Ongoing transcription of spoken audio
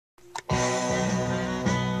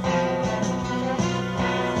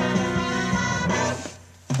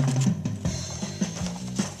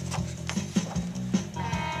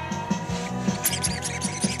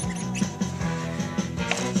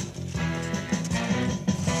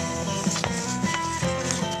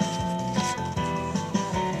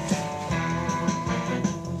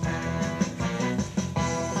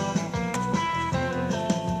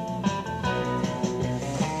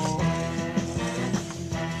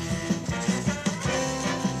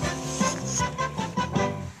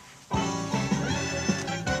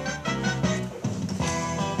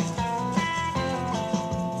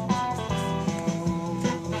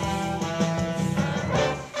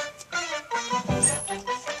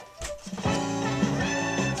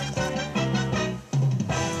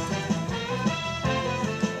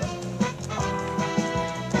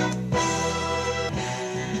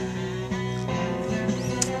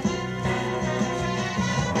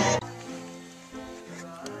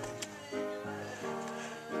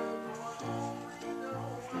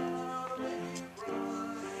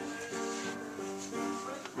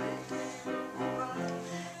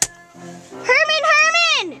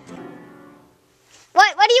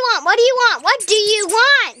What do you want? What do you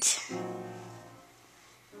want?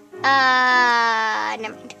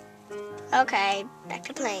 Never mind. Okay, back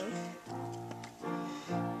to playing.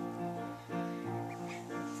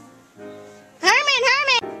 Herman!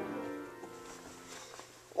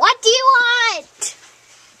 What do you want?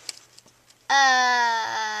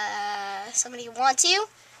 Somebody wants you?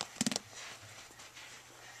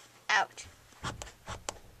 Out.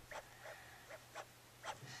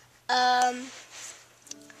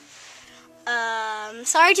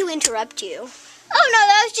 Sorry to interrupt you. Oh no,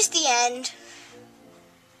 that was just the end.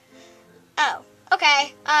 Oh,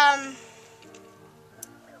 okay. I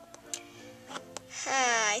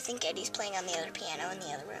think Eddie's playing on the other piano in the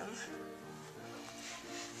other room.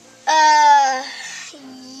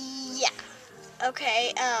 Yeah.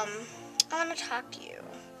 Okay, I want to talk to you.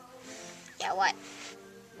 Yeah, what?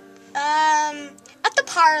 At the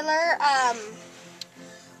parlor,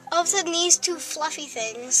 all of a sudden these two fluffy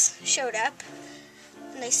things showed up,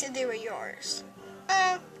 and they said they were yours.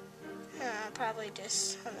 Probably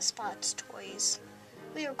just on the spot's toys.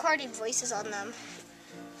 We recorded voices on them.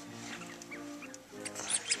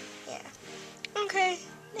 Yeah. Okay,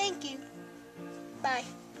 thank you. Bye.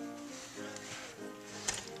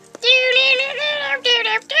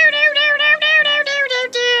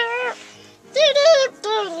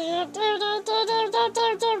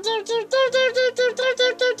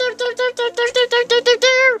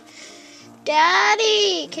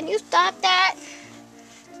 Daddy, can you stop that?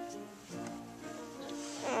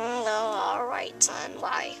 Oh, alright, son.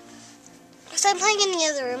 Why? Because I'm playing in the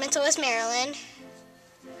other room, and so is Marilyn.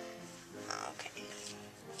 Okay.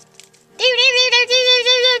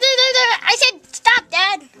 I said stop,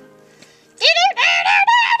 Dad.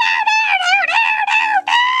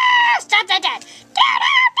 Stop that, Dad.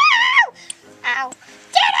 Ow.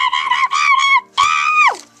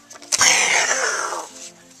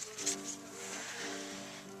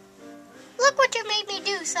 Look what you made me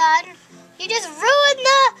do, son. You just ruined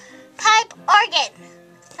the pipe organ.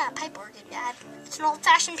 It's not a pipe organ, Dad. It's an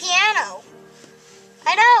old-fashioned piano.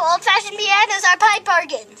 I know, old-fashioned pianos are pipe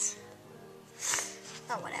organs.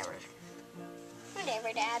 Oh, whatever.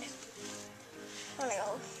 Whatever, Dad. I'm gonna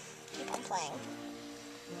go keep on playing.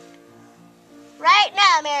 Right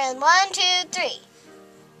now, Marilyn. 1, 2, 3.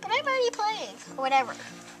 But I'm already playing. Or whatever.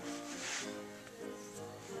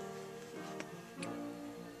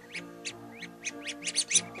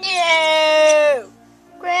 No!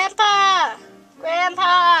 Grandpa!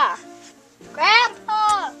 Grandpa!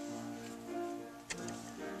 Grandpa!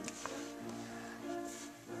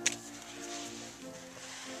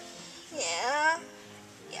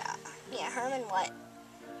 Yeah, Herman, what?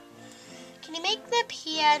 Can you make the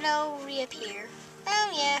piano reappear?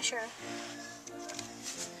 Oh, yeah, sure.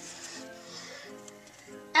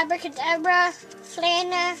 Abracadabra,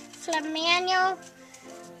 flamano,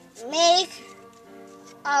 make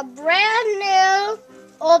a brand new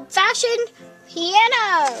old-fashioned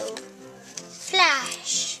piano.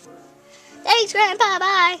 Flash. Thanks, Grandpa.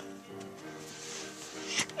 Bye.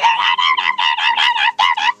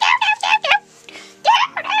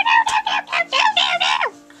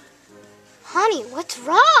 Honey, what's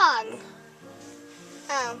wrong?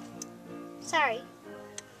 Oh, sorry.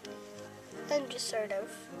 I'm just sort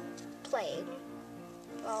of playing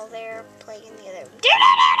while they're playing in the other room.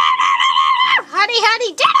 Honey,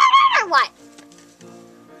 what?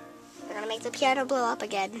 We're gonna make the piano blow up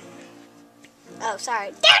again. Oh,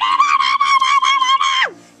 sorry.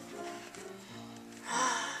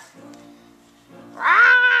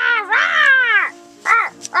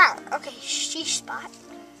 Okay, sheesh spot.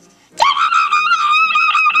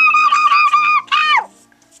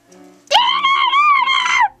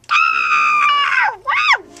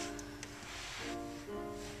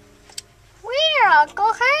 We're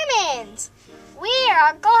Uncle Herman's. We're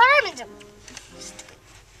Uncle Herman's. Stupid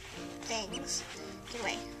things.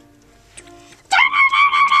 Anyway.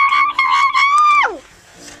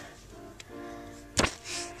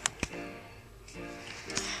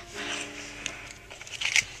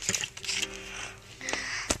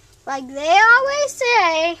 Like they always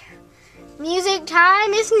say, music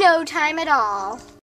time is no time at all.